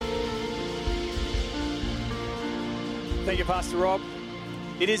Thank you, Pastor Rob.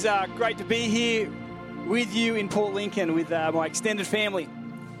 It is great to be here with you in Port Lincoln with my extended family,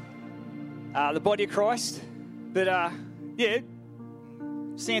 the body of Christ. But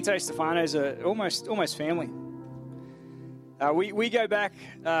Santo Stefano's almost family. We go back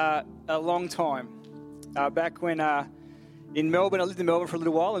a long time. Back when in Melbourne, I lived in Melbourne for a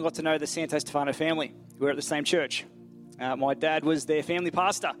little while and got to know the Santo Stefano family. We were at the same church. My dad was their family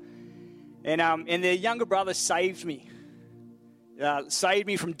pastor, and their younger brother saved me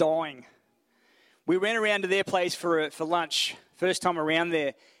from dying. We ran around to their place for lunch, first time around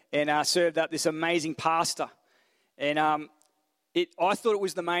there, and served up this amazing pasta. And I thought it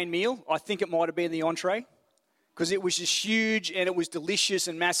was the main meal. I think it might have been the entree, because it was just huge and it was delicious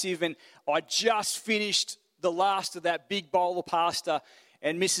and massive. And I just finished the last of that big bowl of pasta,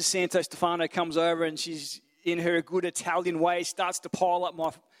 and Mrs. Santo Stefano comes over and she's, in her good Italian way, starts to pile up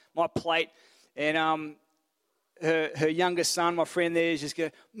my plate. And her younger son, my friend there, just go,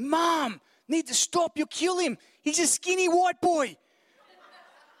 "Mom, need to stop, you'll kill him. He's a skinny white boy."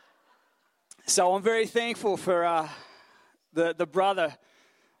 So I'm very thankful for the brother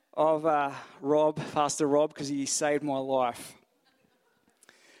of Rob, Pastor Rob, because he saved my life.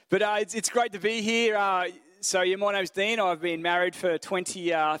 But it's great to be here. My name's Dean. I've been married for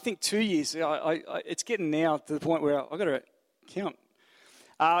 2 years. It's getting now to the point where I've got to count.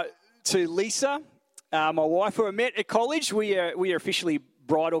 To Lisa, my wife, who I met at college. We are officially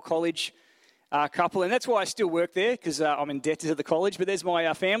bridal college couple, and that's why I still work there, because I'm indebted to the college. But there's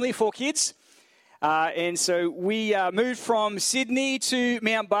my family, 4 kids. And so we moved from Sydney to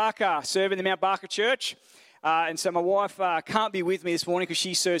Mount Barker, serving the Mount Barker Church. And so my wife can't be with me this morning because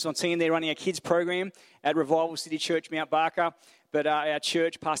she serves on team there running a kids program at Revival City Church, Mount Barker. But our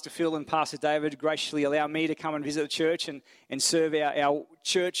church, Pastor Phil and Pastor David, graciously allow me to come and visit the church and serve our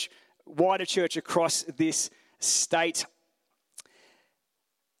church, wider church across this state.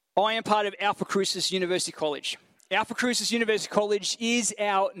 I am part of Alpha Crucis University College. Alpha Crucis University College is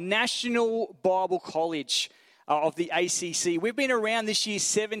our national Bible college of the ACC. We've been around this year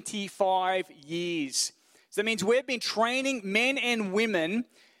 75 years. So that means we've been training men and women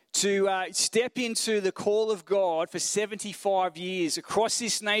to step into the call of God for 75 years across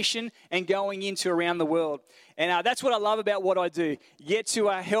this nation and going into around the world. And that's what I love about what I do. Get to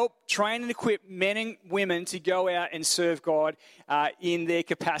help train and equip men and women to go out and serve God in their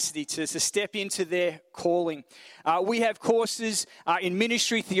capacity, to step into their calling. We have courses in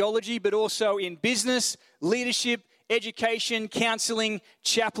ministry theology, but also in business, leadership, education, counselling,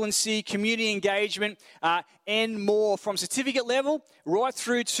 chaplaincy, community engagement, and more, from certificate level right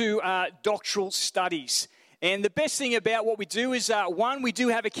through to doctoral studies. And the best thing about what we do is, one, we do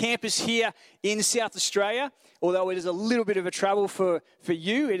have a campus here in South Australia, although it is a little bit of a travel for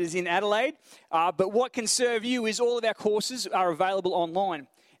you. It is in Adelaide. But what can serve you is all of our courses are available online.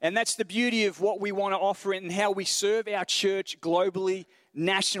 And that's the beauty of what we want to offer and how we serve our church globally,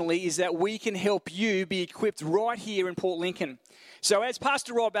 nationally, is that we can help you be equipped right here in Port Lincoln. So as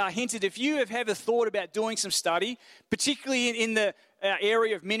Pastor Rob hinted, if you have ever thought about doing some study, particularly in the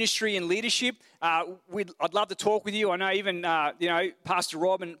area of ministry and leadership, I'd love to talk with you. I know even Pastor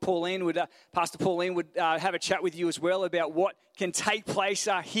Rob and Pastor Pauline would have a chat with you as well about what can take place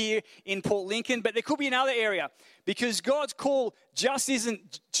here in Port Lincoln. But there could be another area, because God's call just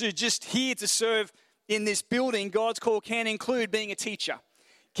isn't just here to serve in this building. God's call can include being a teacher,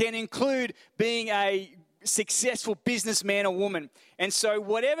 can include being a successful businessman or woman. And so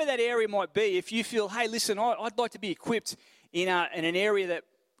whatever that area might be, if you feel, hey, listen, I'd like to be equipped in an area that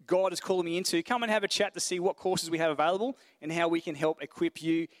God is calling me into, come and have a chat to see what courses we have available and how we can help equip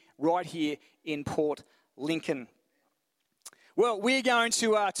you right here in Port Lincoln. Well, we're going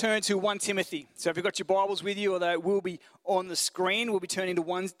to turn to 1 Timothy. So if you've got your Bibles with you, although it will be on the screen, we'll be turning to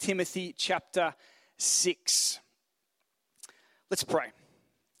 1 Timothy chapter 6. Let's pray.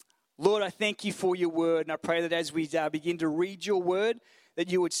 Lord, I thank you for your word, and I pray that as we begin to read your word,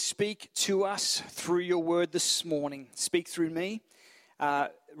 that you would speak to us through your word this morning. Speak through me.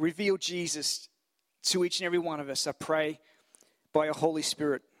 Reveal Jesus to each and every one of us, I pray, by your Holy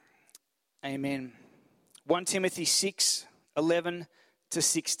Spirit. Amen. 1 Timothy 6, 11 to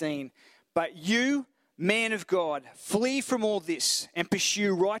 16. But you, man of God, flee from all this and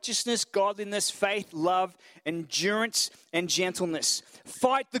pursue righteousness, godliness, faith, love, endurance, and gentleness.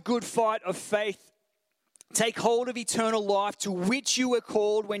 Fight the good fight of faith. Take hold of eternal life, to which you were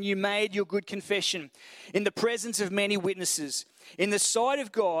called when you made your good confession in the presence of many witnesses. in the sight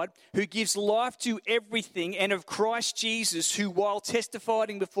of God, who gives life to everything, and of Christ Jesus, who, while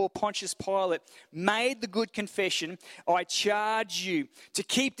testifying before Pontius Pilate, made the good confession, I charge you to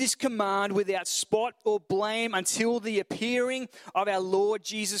keep this command without spot or blame until the appearing of our Lord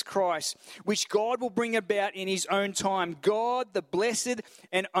Jesus Christ, which God will bring about in his own time. God, the blessed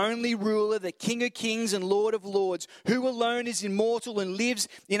and only ruler, the King of kings and Lord of lords, who alone is immortal and lives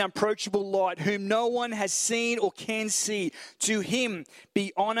in unapproachable light, whom no one has seen or can see. To him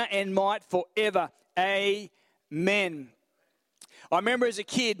be honor and might forever. Amen. I remember as a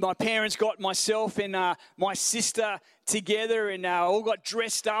kid, my parents got myself and my sister together and all got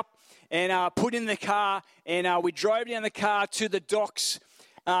dressed up and put in the car, and we drove down the car to the docks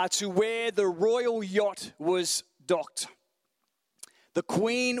to where the royal yacht was docked. The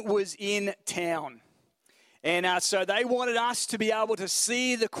Queen was in town. And so they wanted us to be able to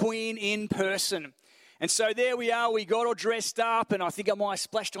see the Queen in person. And so there we are, we got all dressed up, and I think I might have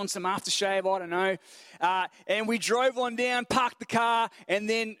splashed on some aftershave, I don't know. And we drove on down, parked the car, and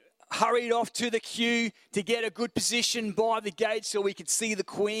then hurried off to the queue to get a good position by the gate so we could see the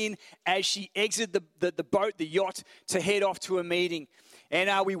Queen as she exited the boat, the yacht, to head off to a meeting. And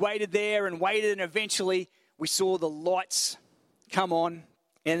we waited there and waited, and eventually we saw the lights come on,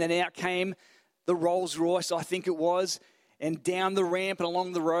 and then out came the Rolls Royce, I think it was, and down the ramp and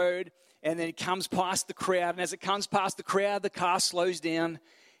along the road, and then it comes past the crowd, and as it comes past the crowd, the car slows down,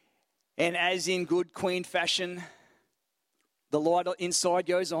 and as in good Queen fashion, the light inside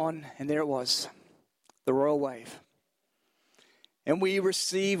goes on, and there it was, the Royal Wave. And we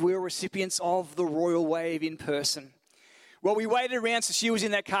were recipients of the Royal Wave in person. Well, we waited around, so she was in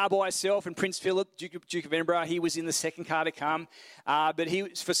that car by herself, and Prince Philip, Duke of Edinburgh, he was in the second car to come. But he,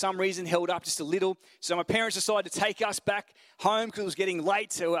 for some reason, held up just a little. So my parents decided to take us back home because it was getting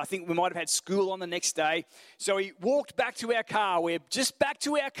late. So I think we might have had school on the next day. So we walked back to our car. We're just back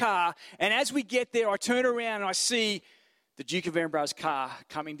to our car. And as we get there, I turn around and I see the Duke of Edinburgh's car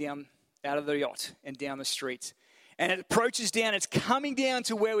coming down out of the yacht and down the street. And it approaches down, it's coming down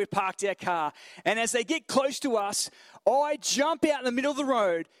to where we parked our car. And as they get close to us, I jump out in the middle of the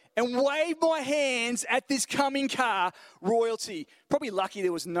road and wave my hands at this coming car, royalty. Probably lucky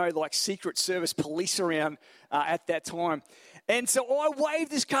there was no Secret Service police around at that time. And so I waved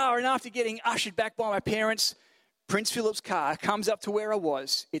this car, and after getting ushered back by my parents, Prince Philip's car comes up to where I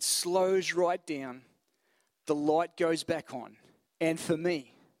was. It slows right down. The light goes back on. And for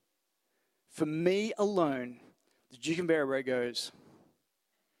me alone, the Duke of Edinburgh goes,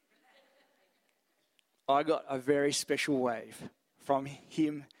 I got a very special wave from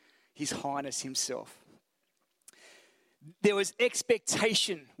him, His Highness himself. There was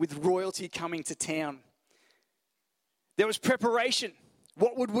expectation with royalty coming to town. There was preparation.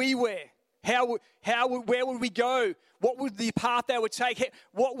 What would we wear? Where would we go? What would the path they would take?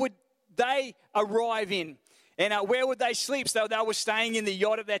 What would they arrive in? And where would they sleep? So they were staying in the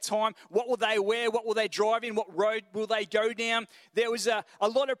yacht at that time. What will they wear? What will they drive in? What road will they go down? There was a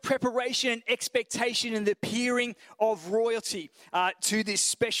lot of preparation and expectation in the appearing of royalty to this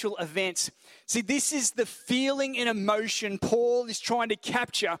special event. See, this is the feeling and emotion Paul is trying to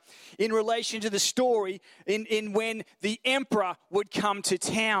capture in relation to the story in when the emperor would come to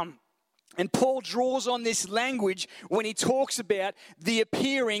town. And Paul draws on this language when he talks about the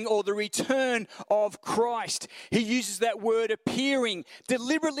appearing or the return of Christ. He uses that word appearing,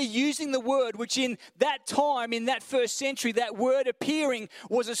 deliberately using the word which in that time, in that first century, that word appearing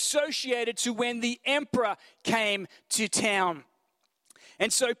was associated to when the emperor came to town.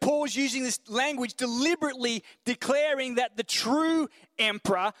 And so Paul's using this language deliberately declaring that the true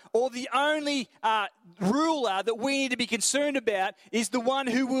emperor or the only ruler that we need to be concerned about is the one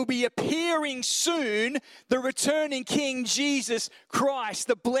who will be appearing soon, the returning King Jesus Christ,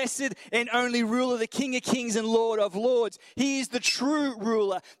 the blessed and only ruler, the King of kings and Lord of lords. He is the true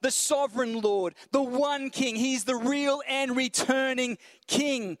ruler, the sovereign Lord, the one King. He is the real and returning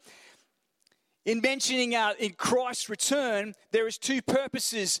King. In mentioning in Christ's return, there is two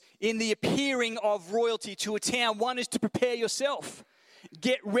purposes in the appearing of royalty to a town. One is to prepare yourself.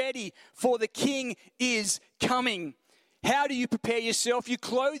 Get ready, for the King is coming. How do you prepare yourself? You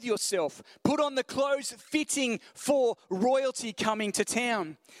clothe yourself. Put on the clothes fitting for royalty coming to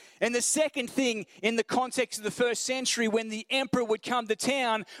town. And the second thing in the context of the first century when the emperor would come to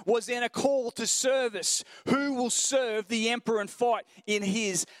town was then a call to service. Who will serve the emperor and fight in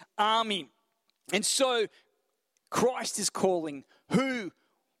his army? And so Christ is calling who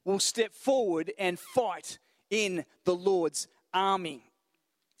will step forward and fight in the Lord's army.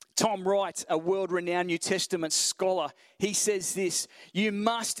 Tom Wright, a world-renowned New Testament scholar, he says this: you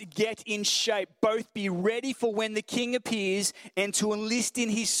must get in shape, both be ready for when the King appears and to enlist in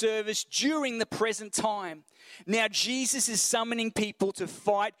his service during the present time. Now Jesus is summoning people to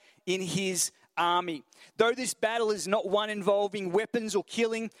fight in his army. Though this battle is not one involving weapons or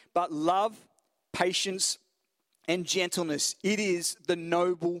killing, but love, patience, and gentleness, it is the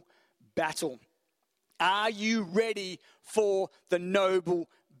noble battle. Are you ready for the noble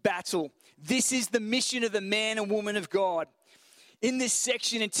battle? This is the mission of the man and woman of God. In this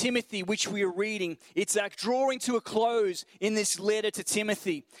section in Timothy, which we are reading, it's drawing to a close in this letter to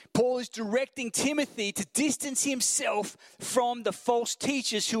Timothy. Paul is directing Timothy to distance himself from the false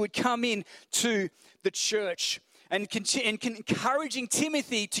teachers who would come in to the church, and encouraging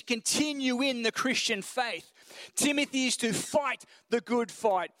Timothy to continue in the Christian faith. Timothy is to fight the good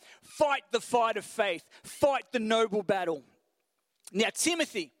fight the fight of faith, fight the noble battle. Now,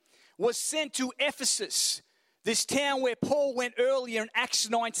 Timothy was sent to Ephesus, this town where Paul went earlier in Acts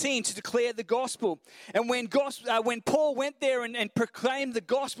 19 to declare the gospel. And when Paul went there and proclaimed the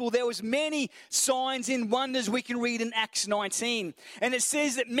gospel, there was many signs and wonders we can read in Acts 19. And it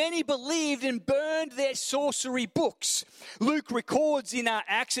says that many believed and burned their sorcery books. Luke records in our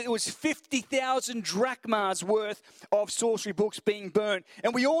Acts that it was 50,000 drachmas worth of sorcery books being burned.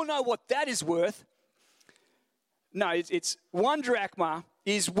 And we all know what that is worth. No, it's one drachma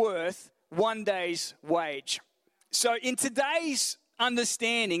is worth one day's wage. So in today's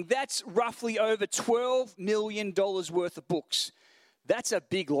understanding, that's roughly over $12 million worth of books. That's a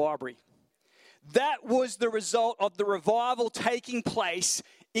big library. That was the result of the revival taking place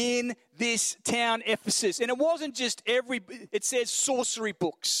in this town, Ephesus. And it wasn't just it says sorcery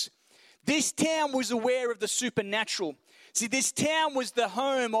books. This town was aware of the supernatural. See, this town was the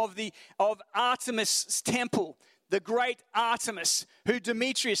home of Artemis' temple. The great Artemis, who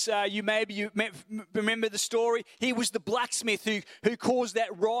Demetrius, you remember the story. He was the blacksmith who caused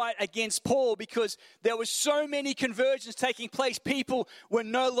that riot against Paul because there were so many conversions taking place. People were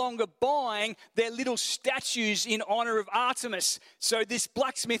no longer buying their little statues in honor of Artemis. So this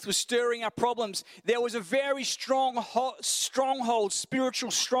blacksmith was stirring up problems. There was a very stronghold,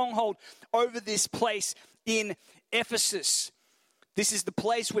 spiritual stronghold over this place in Ephesus. This is the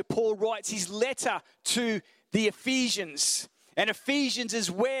place where Paul writes his letter to the Ephesians. And Ephesians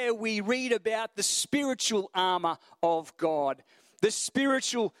is where we read about the spiritual armor of God. The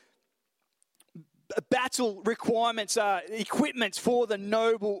spiritual battle requirements, equipment for the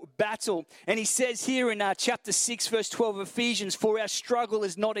noble battle. And he says here in chapter 6, verse 12 of Ephesians, for our struggle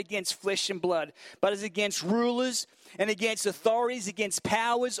is not against flesh and blood, but is against rulers and against authorities, against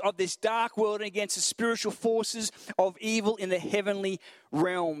powers of this dark world, and against the spiritual forces of evil in the heavenly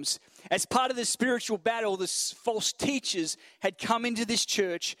realms. As part of the spiritual battle, the false teachers had come into this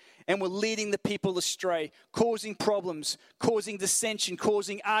church and were leading the people astray, causing problems, causing dissension,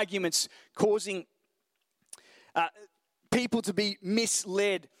 causing arguments, causing people to be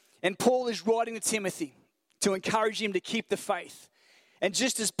misled. And Paul is writing to Timothy to encourage him to keep the faith. And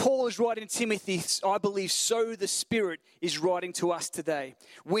just as Paul is writing to Timothy, I believe so the Spirit is writing to us today.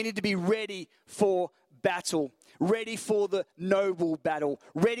 We need to be ready for battle, ready for the noble battle,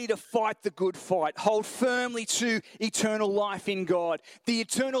 ready to fight the good fight, hold firmly to eternal life in God, the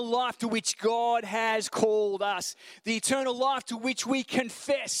eternal life to which God has called us, the eternal life to which we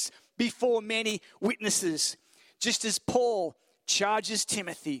confess before many witnesses. Just as Paul charges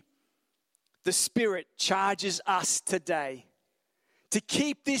Timothy, the Spirit charges us today to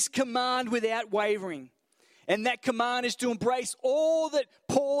keep this command without wavering. And that command is to embrace all that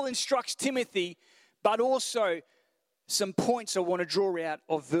Paul instructs Timothy, but also some points I want to draw out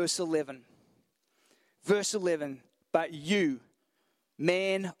of verse 11. Verse 11, but you,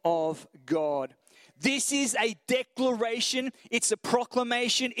 man of God. This is a declaration, it's a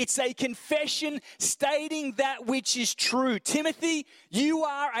proclamation, it's a confession stating that which is true. Timothy, you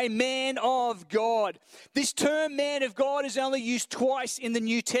are a man of God. This term man of God is only used twice in the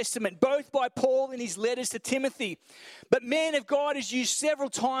New Testament, both by Paul in his letters to Timothy. But man of God is used several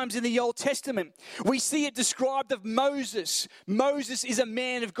times in the Old Testament. We see it described of Moses. Moses is a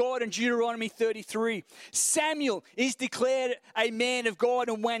man of God in Deuteronomy 33. Samuel is declared a man of God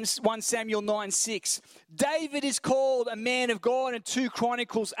in 1 Samuel 9:6. David is called a man of God in 2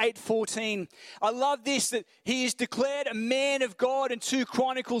 Chronicles 8:14. I love this, that he is declared a man of God in 2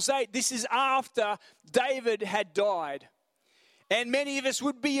 Chronicles 8. This is after David had died. And many of us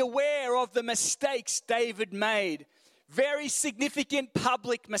would be aware of the mistakes David made. Very significant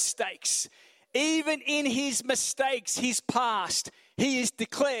public mistakes. Even in his mistakes, his past, he is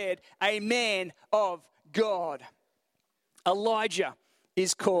declared a man of God. Elijah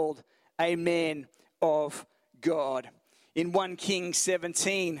is called a man of God. In 1 Kings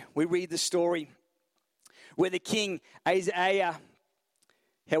 17, we read the story where the king Ahaziah,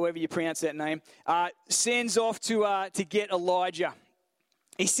 however you pronounce that name, sends off to get Elijah.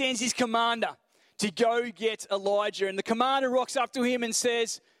 He sends his commander to go get Elijah, and the commander rocks up to him and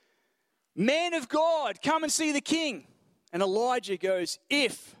says, "Man of God, come and see the king." And Elijah goes,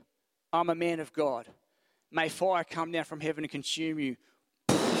 "If I'm a man of God, may fire come down from heaven and consume you."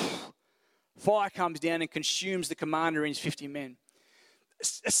 Fire comes down and consumes the commander and his 50 men.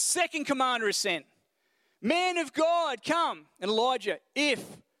 A second commander is sent. "Man of God, come." And Elijah, "If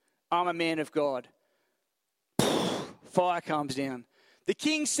I'm a man of God." Fire comes down. The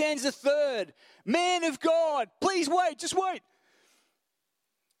king sends a third. "Man of God, please wait, just wait."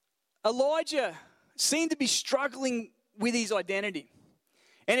 Elijah seemed to be struggling with his identity.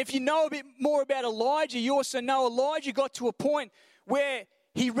 And if you know a bit more about Elijah, you also know Elijah got to a point where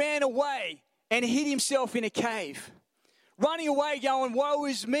he ran away and hid himself in a cave. Running away going, "Woe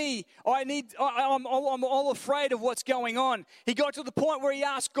is me, I'm all afraid of what's going on." He got to the point where he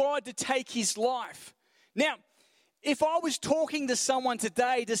asked God to take his life. Now, if I was talking to someone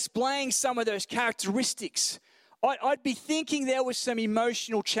today displaying some of those characteristics, I'd be thinking there was some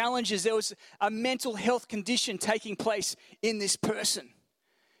emotional challenges. There was a mental health condition taking place in this person.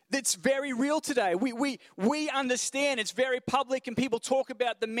 That's very real today. We understand it's very public and people talk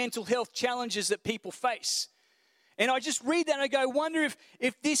about the mental health challenges that people face. And I just read that and I go, wonder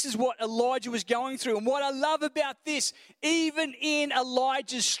if this is what Elijah was going through. And what I love about this, even in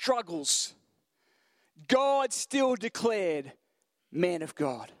Elijah's struggles, God still declared, "Man of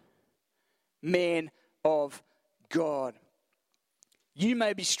God." Man of God. You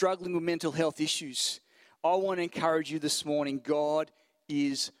may be struggling with mental health issues. I want to encourage you this morning, God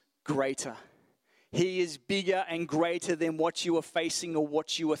is greater. He is bigger and greater than what you are facing or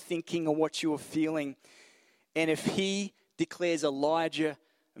what you are thinking or what you are feeling. And if he declares Elijah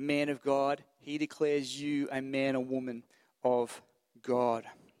a man of God, he declares you a man or woman of God.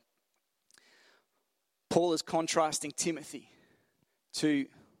 Paul is contrasting Timothy to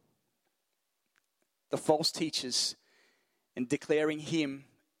the false teachers and declaring him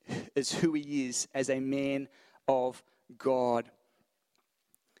as who he is, as a man of God,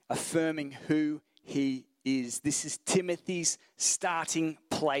 affirming who he is. This is Timothy's starting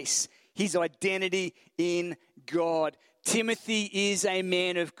place, his identity in God. Timothy is a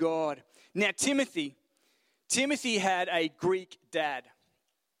man of God. Now, Timothy had a Greek dad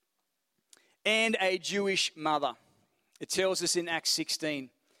and a Jewish mother. It tells us in Acts 16.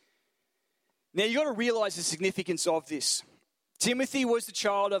 Now, you've got to realize the significance of this. Timothy was the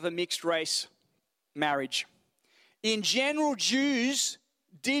child of a mixed race marriage. In general, Jews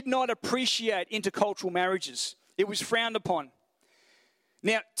did not appreciate intercultural marriages. It was frowned upon.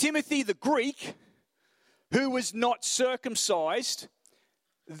 Now, Timothy the Greek, who was not circumcised,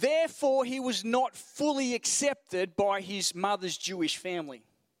 therefore he was not fully accepted by his mother's Jewish family.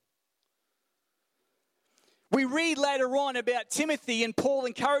 We read later on about Timothy and Paul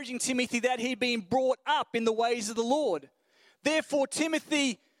encouraging Timothy that he'd been brought up in the ways of the Lord. Therefore,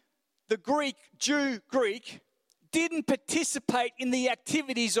 Timothy, the Jew Greek, didn't participate in the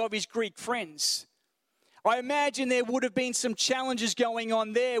activities of his Greek friends. I imagine there would have been some challenges going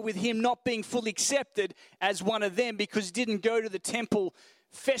on there with him not being fully accepted as one of them because he didn't go to the temple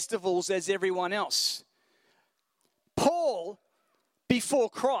festivals as everyone else. Paul, before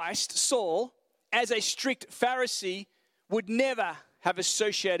Christ, Saul, as a strict Pharisee, would never have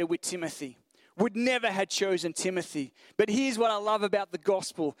associated with Timothy, would never have chosen Timothy. But here's what I love about the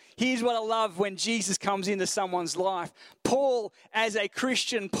gospel. Here's what I love when Jesus comes into someone's life. Paul, as a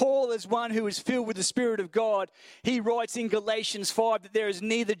Christian, Paul as one who is filled with the Spirit of God, he writes in Galatians 5 that there is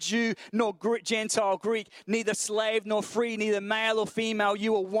neither Jew nor Gentile, Greek, neither slave nor free, neither male or female.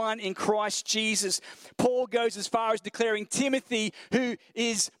 You are one in Christ Jesus. Paul goes as far as declaring Timothy, who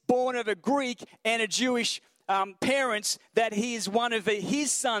is born of a Greek and a Jewish parents, that he is one of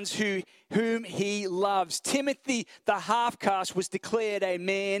his sons whom he loves. Timothy, the half-caste, was declared a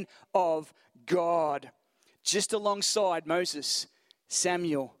man of God, just alongside Moses,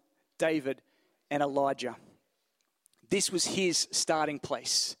 Samuel, David, and Elijah. This was his starting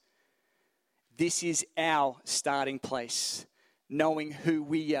place. This is our starting place, knowing who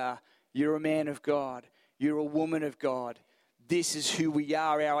we are. You're a man of God. You're a woman of God. This is who we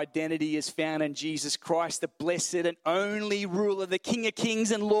are. Our identity is found in Jesus Christ, the blessed and only ruler, the King of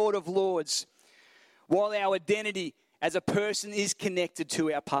Kings and Lord of Lords. While our identity as a person is connected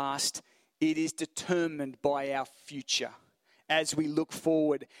to our past, it is determined by our future. as we look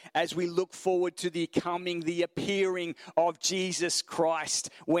forward to the appearing of Jesus Christ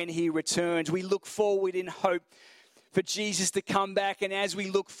when he returns. We look forward in hope for Jesus to come back, and as we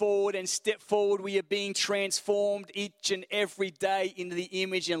look forward and step forward, we are being transformed each and every day into the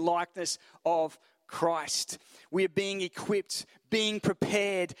image and likeness of Christ. We are being equipped, being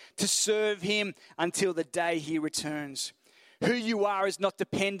prepared to serve him until the day he returns. Who you are is not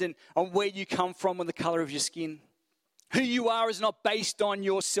dependent on where you come from or the color of your skin. Who you are is not based on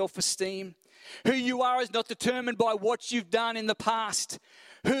your self-esteem. Who you are is not determined by what you've done in the past.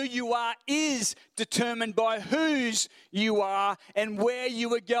 Who you are is determined by whose you are and where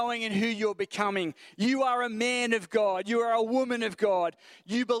you are going and who you're becoming. You are a man of God. You are a woman of God.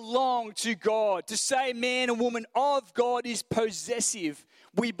 You belong to God. To say man and woman of God is possessive.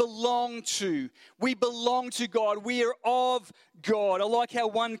 We belong to God. We are of God. I like how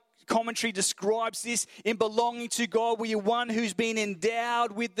one commentary describes this. In belonging to God, we are one who's been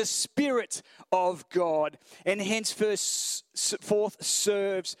endowed with the Spirit of God and henceforth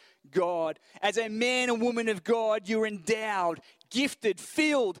serves God. As a man and woman of God, you're endowed, gifted,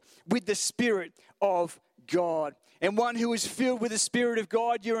 filled with the Spirit of God. And one who is filled with the Spirit of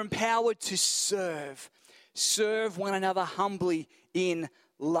God, you're empowered to serve. Serve one another humbly in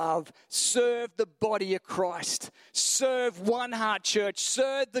love. Serve the body of Christ. Serve One Heart Church.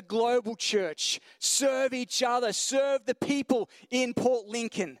 Serve the global church. Serve each other. Serve the people in Port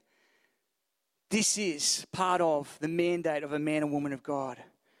Lincoln. This is part of the mandate of a man and woman of God.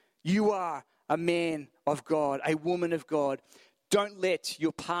 You are a man of God, a woman of God. Don't let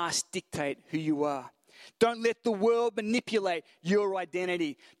your past dictate who you are. Don't let the world manipulate your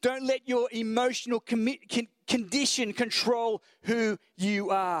identity. Don't let your emotional condition control who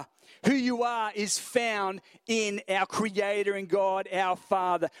you are. Who you are is found in our Creator and God, our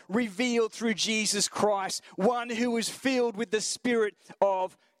Father, revealed through Jesus Christ, one who is filled with the Spirit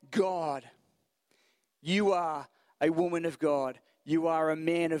of God. You are a woman of God. You are a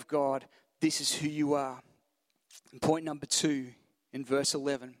man of God. This is who you are. And point number 2 in verse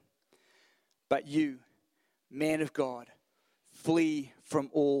 11. But you, man of God, flee from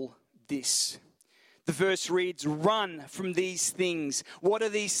all this. The verse reads, run from these things. What are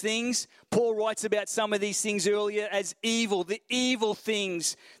these things? Paul writes about some of these things earlier as evil, the evil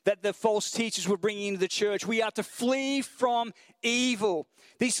things that the false teachers were bringing into the church. We are to flee from evil.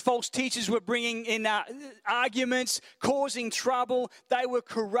 These false teachers were bringing in arguments, causing trouble. They were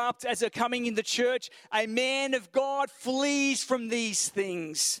corrupt as they're coming in the church. A man of God flees from these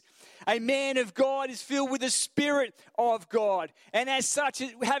things. A man of God is filled with the Spirit of God. And as such,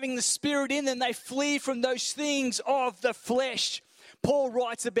 having the Spirit in them, they flee from those things of the flesh. Paul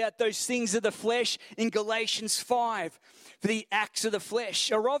writes about those things of the flesh in Galatians 5. For the acts of the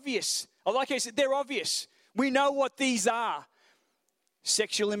flesh are obvious. Like I said, they're obvious. We know what these are.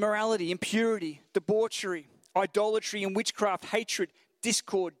 Sexual immorality, impurity, debauchery, idolatry and witchcraft, hatred,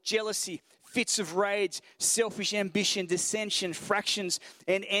 discord, jealousy, fits of rage, selfish ambition, dissension, fractions,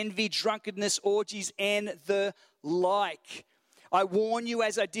 and envy, drunkenness, orgies, and the like. I warn you,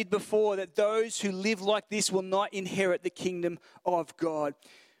 as I did before, that those who live like this will not inherit the kingdom of God.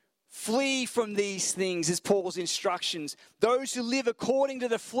 Flee from these things is Paul's instructions. Those who live according to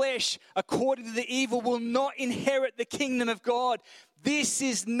the flesh, according to the evil, will not inherit the kingdom of God. This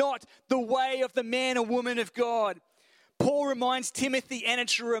is not the way of the man or woman of God. Paul reminds Timothy, and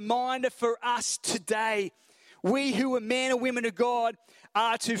it's a reminder for us today. We who are men and women of God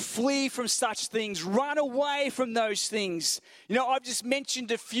are to flee from such things, run away from those things. You know, I've just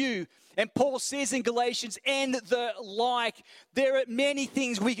mentioned a few, and Paul says in Galatians, and the like. There are many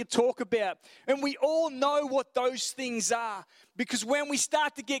things we could talk about, and we all know what those things are, because when we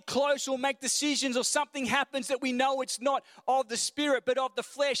start to get close or make decisions or something happens that we know it's not of the Spirit but of the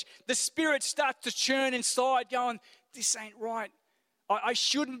flesh, the Spirit starts to churn inside going, this ain't right. I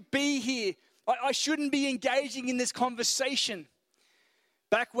shouldn't be here. I shouldn't be engaging in this conversation.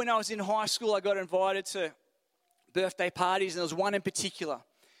 Back when I was in high school, I got invited to birthday parties, and there was one in particular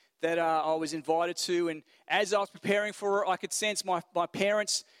that I was invited to. And as I was preparing for it, I could sense my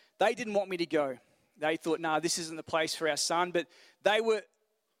parents, they didn't want me to go. They thought, no, this isn't the place for our son. But they were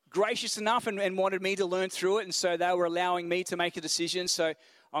gracious enough and wanted me to learn through it. And so they were allowing me to make a decision. So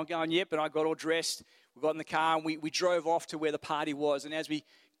I'm going, yep, and I got all dressed. We got in the car and we drove off to where the party was. And as we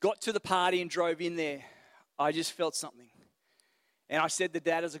got to the party and drove in there, I just felt something. And I said to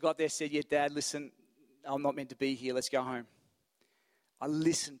Dad as I got there, said, yeah, Dad, listen, I'm not meant to be here. Let's go home. I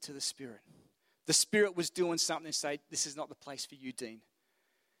listened to the Spirit. The Spirit was doing something and say, this is not the place for you, Dean.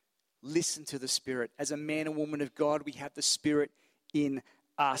 Listen to the Spirit. As a man and woman of God, we have the Spirit in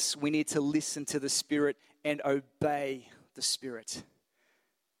us. We need to listen to the Spirit and obey the Spirit.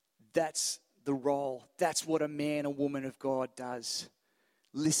 That's the role. That's what a man or woman of God does.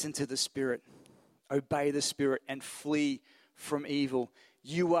 Listen to the Spirit, obey the Spirit, and flee from evil.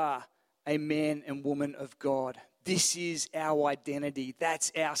 You are a man and woman of God. This is our identity.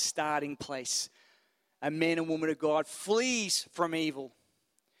 That's our starting place. A man and woman of God flees from evil.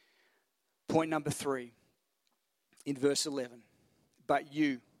 Point number 3, in verse 11. But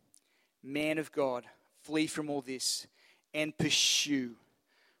you, man of God, flee from all this and pursue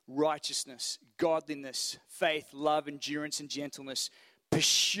righteousness, godliness, faith, love, endurance, and gentleness.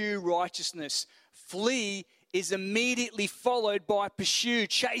 Pursue righteousness. Flee is immediately followed by pursue,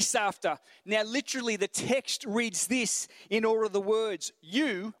 chase after. Now, literally, the text reads this in order of the words.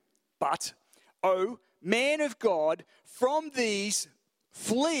 You, but, O man of God, from these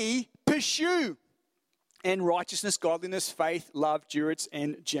flee, pursue. And righteousness, godliness, faith, love, endurance,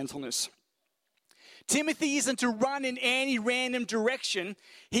 and gentleness. Timothy isn't to run in any random direction.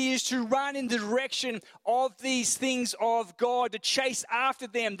 He is to run in the direction of these things of God, to chase after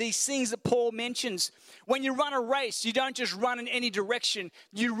them, these things that Paul mentions. When you run a race, you don't just run in any direction.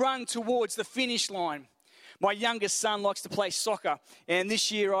 You run towards the finish line. My youngest son likes to play soccer, and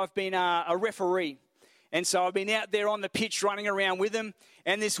this year I've been a referee. And so I've been out there on the pitch running around with him.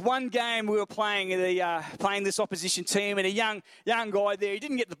 And this one game we were playing this opposition team, and a young guy there, he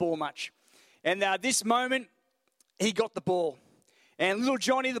didn't get the ball much. And this moment, he got the ball. And little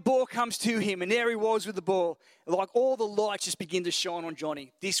Johnny, the ball comes to him, and there he was with the ball. Like all the lights just begin to shine on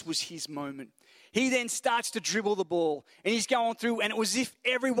Johnny. This was his moment. He then starts to dribble the ball, and he's going through, and it was as if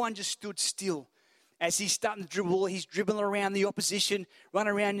everyone just stood still. As he's starting to dribble, he's dribbling around the opposition,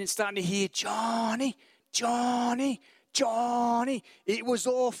 running around and starting to hear, Johnny, Johnny, Johnny. It was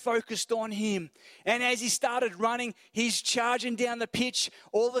all focused on him. And as he started running, he's charging down the pitch.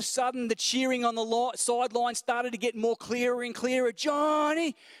 All of a sudden, the cheering on the sideline started to get more clearer and clearer.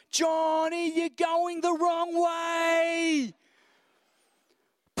 Johnny, Johnny, you're going the wrong way.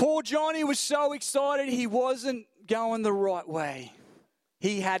 Poor Johnny was so excited he wasn't going the right way.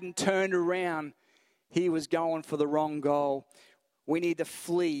 He hadn't turned around. He was going for the wrong goal. We need to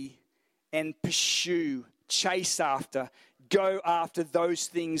flee and pursue, chase after, go after those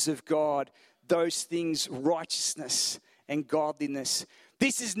things of God, those things, righteousness and godliness.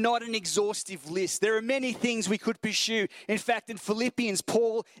 This is not an exhaustive list. There are many things we could pursue. In fact, in Philippians,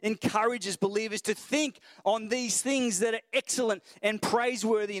 Paul encourages believers to think on these things that are excellent and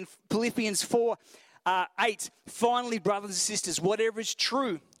praiseworthy. In Philippians 4:8, finally, brothers and sisters, whatever is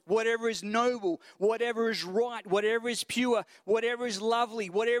true, whatever is noble, whatever is right, whatever is pure, whatever is lovely,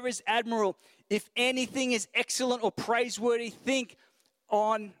 whatever is admirable, if anything is excellent or praiseworthy, think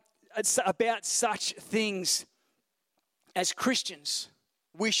about such things. As Christians,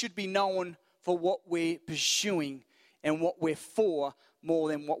 we should be known for what we're pursuing and what we're for more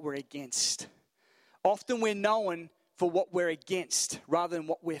than what we're against. Often we're known for what we're against rather than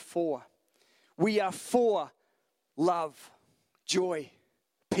what we're for. We are for love, joy,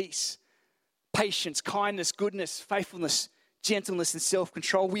 peace, patience, kindness, goodness, faithfulness, gentleness, and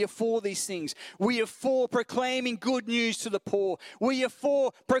self-control. We are for these things. We are for proclaiming good news to the poor. We are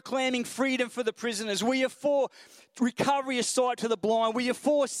for proclaiming freedom for the prisoners. We are for recovery of sight to the blind. We are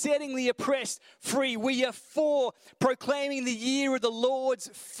for setting the oppressed free. We are for proclaiming the year of the Lord's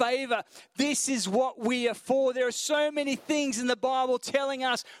favor. This is what we are for. There are so many things in the Bible telling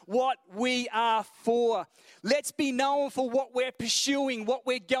us what we are for. Let's be known for what we're pursuing, what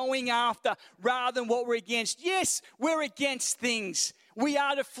we're going after, rather than what we're against. Yes, we're against things. We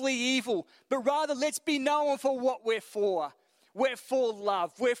are to flee evil, but rather let's be known for what we're for. We're for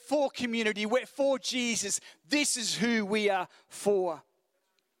love. We're for community. We're for Jesus. This is who we are for.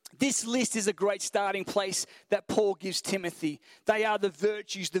 This list is a great starting place that Paul gives Timothy. They are the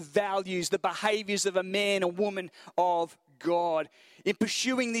virtues, the values, the behaviors of a man or woman of God. In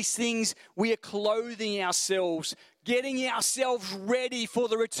pursuing these things, we are clothing ourselves, getting ourselves ready for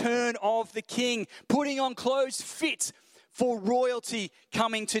the return of the King, putting on clothes fit for royalty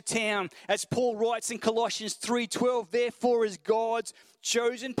coming to town. As Paul writes in Colossians 3:12, therefore as God's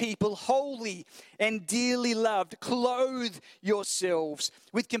chosen people, holy and dearly loved, clothe yourselves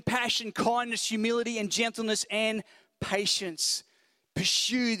with compassion, kindness, humility, and gentleness and patience.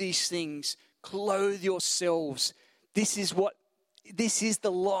 Pursue these things. Clothe yourselves. This is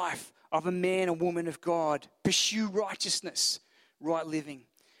the life of a man or woman of God. Pursue righteousness, right living.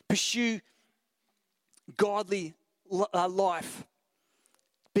 Pursue godly life,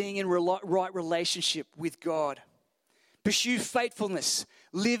 being in right relationship with God. Pursue faithfulness,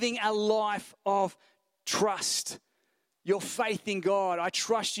 living a life of trust. Your faith in God. I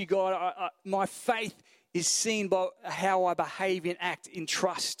trust you, God. My faith is seen by how I behave and act in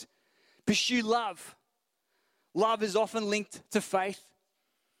trust. Pursue love. Love is often linked to faith.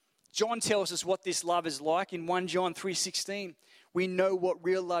 John tells us what this love is like in 1 John 3:16. We know what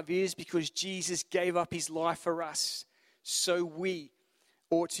real love is because Jesus gave up his life for us. So we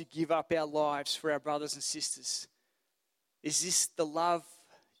ought to give up our lives for our brothers and sisters. Is this the love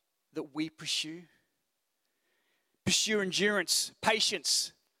that we pursue? Pursue endurance,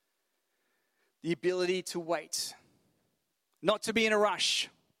 patience, the ability to wait, not to be in a rush.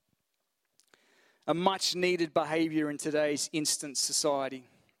 A much needed behavior in today's instant society.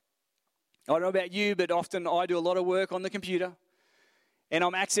 I don't know about you, but often I do a lot of work on the computer and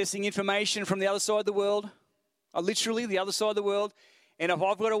I'm accessing information from the other side of the world, literally the other side of the world, and if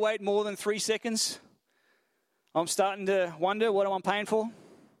I've got to wait more than 3 seconds, I'm starting to wonder, what am I paying for?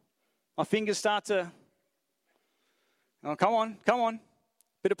 My fingers start to, oh, come on.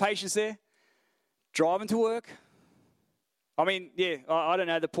 Bit of patience there. Driving to work. I mean, yeah, I don't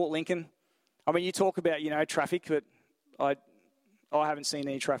know, the Port Lincoln. I mean, you talk about, traffic, but I haven't seen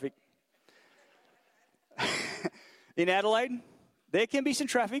any traffic. In Adelaide, there can be some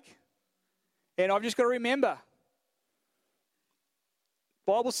traffic, and I've just got to remember,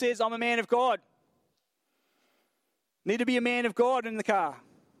 Bible says I'm a man of God. Need to be a man of God in the car,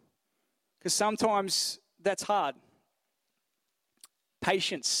 because sometimes that's hard.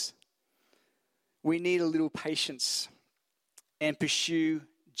 Patience. We need a little patience, and pursue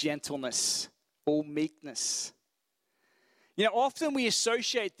gentleness or meekness. Often we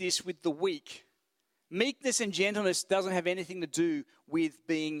associate this with the weak. Meekness and gentleness doesn't have anything to do with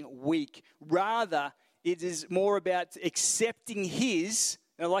being weak. Rather, it is more about accepting his,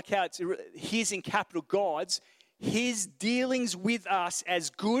 and I like how it's his in capital God's, his dealings with us as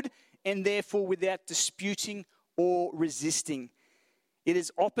good and therefore without disputing or resisting. It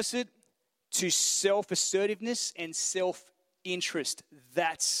is opposite to self-assertiveness and self-interest.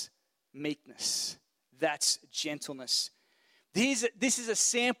 That's meekness. That's gentleness. This is a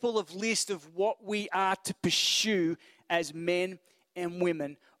sample of list of what we are to pursue as men and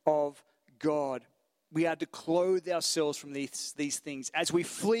women of God. We are to clothe ourselves from these things. As we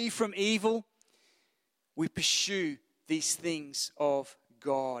flee from evil, we pursue these things of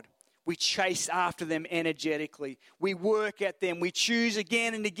God. We chase after them energetically. We work at them. We choose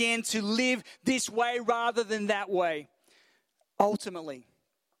again and again to live this way rather than that way. Ultimately,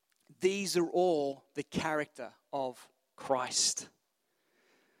 these are all the character of Christ.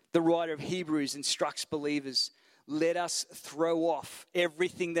 The writer of Hebrews instructs believers, let us throw off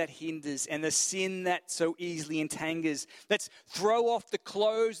everything that hinders and the sin that so easily entangles. Let's throw off the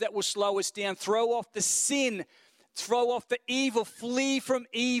clothes that will slow us down. Throw off the sin. Throw off the evil. Flee from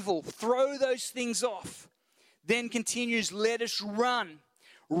evil. Throw those things off. Then continues, let us run.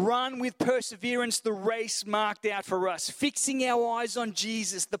 Run with perseverance the race marked out for us, fixing our eyes on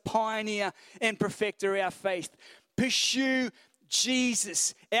Jesus, the pioneer and perfecter of our faith. Pursue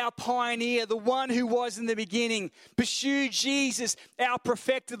Jesus, our pioneer, the one who was in the beginning. Pursue Jesus, our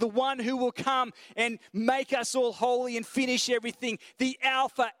perfecter, the one who will come and make us all holy and finish everything, the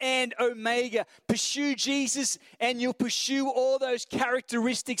Alpha and Omega. Pursue Jesus and you'll pursue all those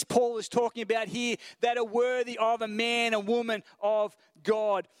characteristics Paul is talking about here that are worthy of a man and woman of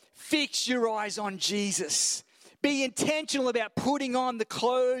God. Fix your eyes on Jesus. Be intentional about putting on the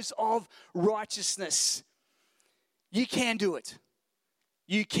clothes of righteousness. You can do it.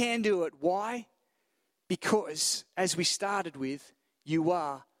 You can do it. Why? Because, as we started with, you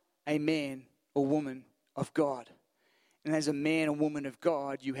are a man or woman of God. And as a man or woman of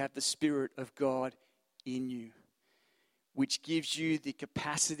God, you have the Spirit of God in you, which gives you the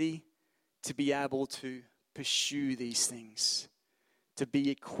capacity to be able to pursue these things, to be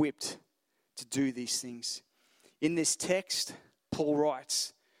equipped to do these things. In this text, Paul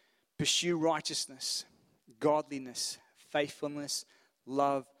writes, pursue righteousness, godliness, faithfulness,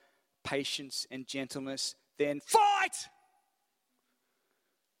 love, patience, and gentleness. Then fight!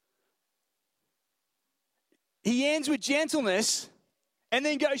 He ends with gentleness and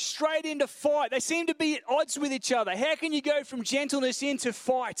then goes straight into fight. They seem to be at odds with each other. How can you go from gentleness into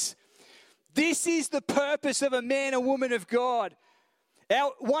fight? This is the purpose of a man or woman of God.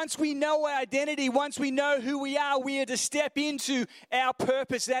 Once we know our identity, once we know who we are to step into our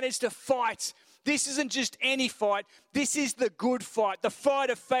purpose. That is to fight. This isn't just any fight. This is the good fight, the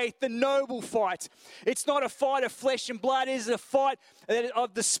fight of faith, the noble fight. It's not a fight of flesh and blood. It is a fight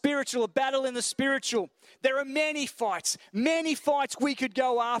of the spiritual, a battle in the spiritual. There are many fights we could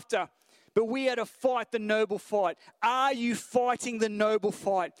go after. but we are to fight the noble fight. Are you fighting the noble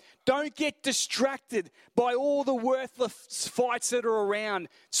fight? Don't get distracted by all the worthless fights that are around.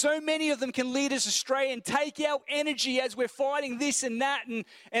 So many of them can lead us astray and take our energy as we're fighting this and that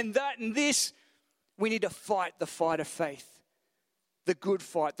and that and this. We need to fight the fight of faith, the good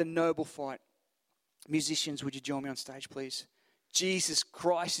fight, the noble fight. Musicians, would you join me on stage, please? Jesus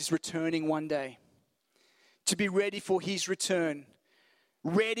Christ is returning one day. To be ready for his return,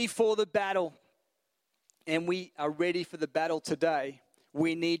 ready for the battle. And we are ready for the battle today.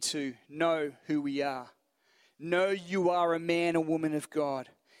 We need to know who we are. Know you are a man or woman of God,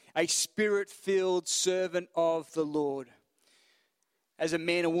 a spirit-filled servant of the Lord. As a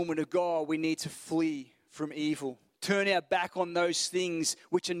man or woman of God, we need to flee from evil. Turn our back on those things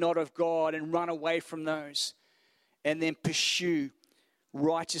which are not of God and run away from those. And then pursue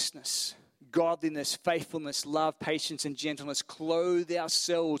righteousness, godliness, faithfulness, love, patience, and gentleness. Clothe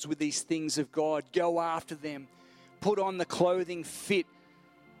ourselves with these things of God. Go after them. Put on the clothing fit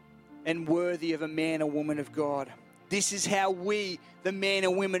and worthy of a man or woman of God. This is how we, the men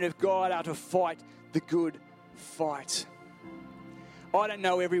and women of God, are to fight the good fight. I don't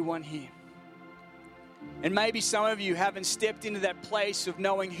know everyone here. And maybe some of you haven't stepped into that place of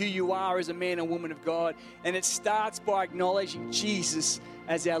knowing who you are as a man or woman of God. And it starts by acknowledging Jesus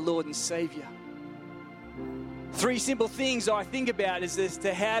as our Lord and Savior. 3 simple things I think about is as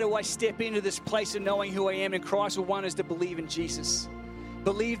to how do I step into this place of knowing who I am in Christ. Well, one is to believe in Jesus.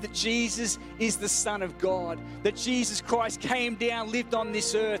 Believe that Jesus is the Son of God, that Jesus Christ came down, lived on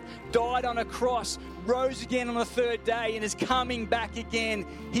this earth, died on a cross, rose again on the 3rd day, and is coming back again.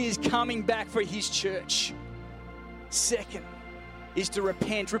 He is coming back for his church. Second is to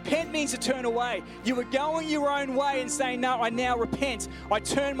repent. Repent means to turn away. You were going your own way and saying, no, I now repent. I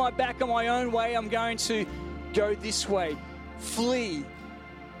turn my back on my own way. I'm going to go this way. Flee.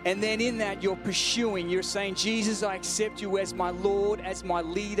 And then in that, you're pursuing. You're saying, Jesus, I accept you as my Lord, as my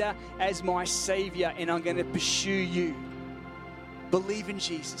leader, as my Savior, and I'm going to pursue you. Believe in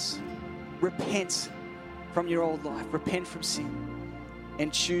Jesus. Repent from your old life. Repent from sin.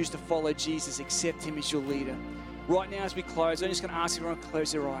 And choose to follow Jesus. Accept him as your leader. Right now, as we close, I'm just going to ask everyone to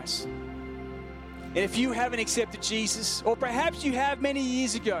close their eyes. And if you haven't accepted Jesus, or perhaps you have many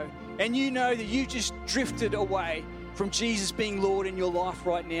years ago, and you know that you just drifted away from Jesus being Lord in your life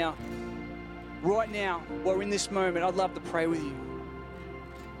right now, or in this moment, I'd love to pray with you.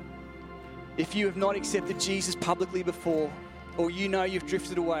 If you have not accepted Jesus publicly before, or you know you've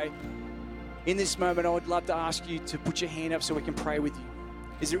drifted away, in this moment, I would love to ask you to put your hand up so we can pray with you.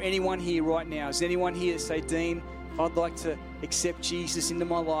 Is there anyone here right now? Is there anyone here that say, Dean, I'd like to accept Jesus into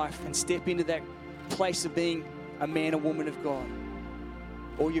my life and step into that place of being a man or woman of God?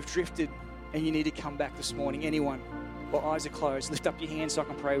 Or you've drifted and you need to come back this morning. Anyone? While eyes are closed, lift up your hand so I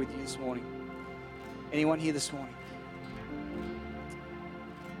can pray with you this morning. Anyone here this morning?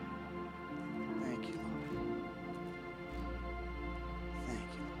 Thank you, Lord. Thank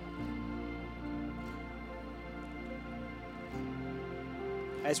you,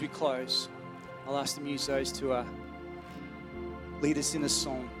 Lord. As we close, I'll ask the musos to lead us in a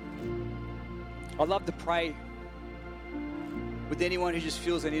song. I'd love to pray with anyone who just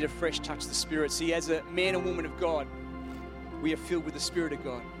feels they need a fresh touch of the Spirit. See, as a man and woman of God, we are filled with the Spirit of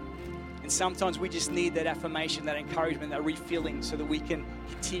God. And sometimes we just need that affirmation, that encouragement, that refilling so that we can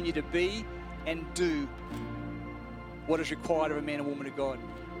continue to be and do what is required of a man and woman of God.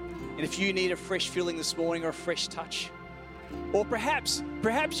 And if you need a fresh filling this morning or a fresh touch, or perhaps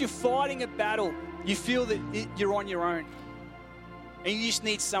you're fighting a battle, you feel that you're on your own, and you just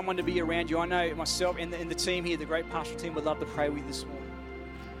need someone to be around you. I know myself and the team here, the great pastoral team, would love to pray with you this morning,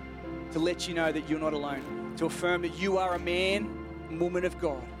 to let you know that you're not alone, to affirm that you are a man and woman of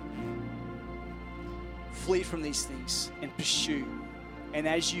God. Flee from these things and pursue. And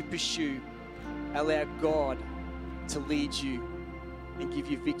as you pursue, allow God to lead you and give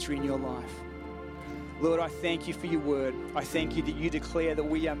you victory in your life. Lord, I thank you for your word. I thank you that you declare that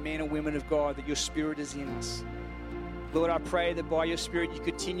we are men and women of God, that your Spirit is in us. Lord, I pray that by your Spirit you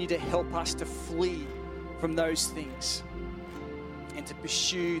continue to help us to flee from those things and to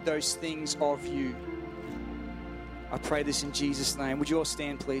pursue those things of you. I pray this in Jesus' name. Would you all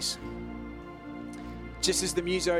stand, please? Just as the musos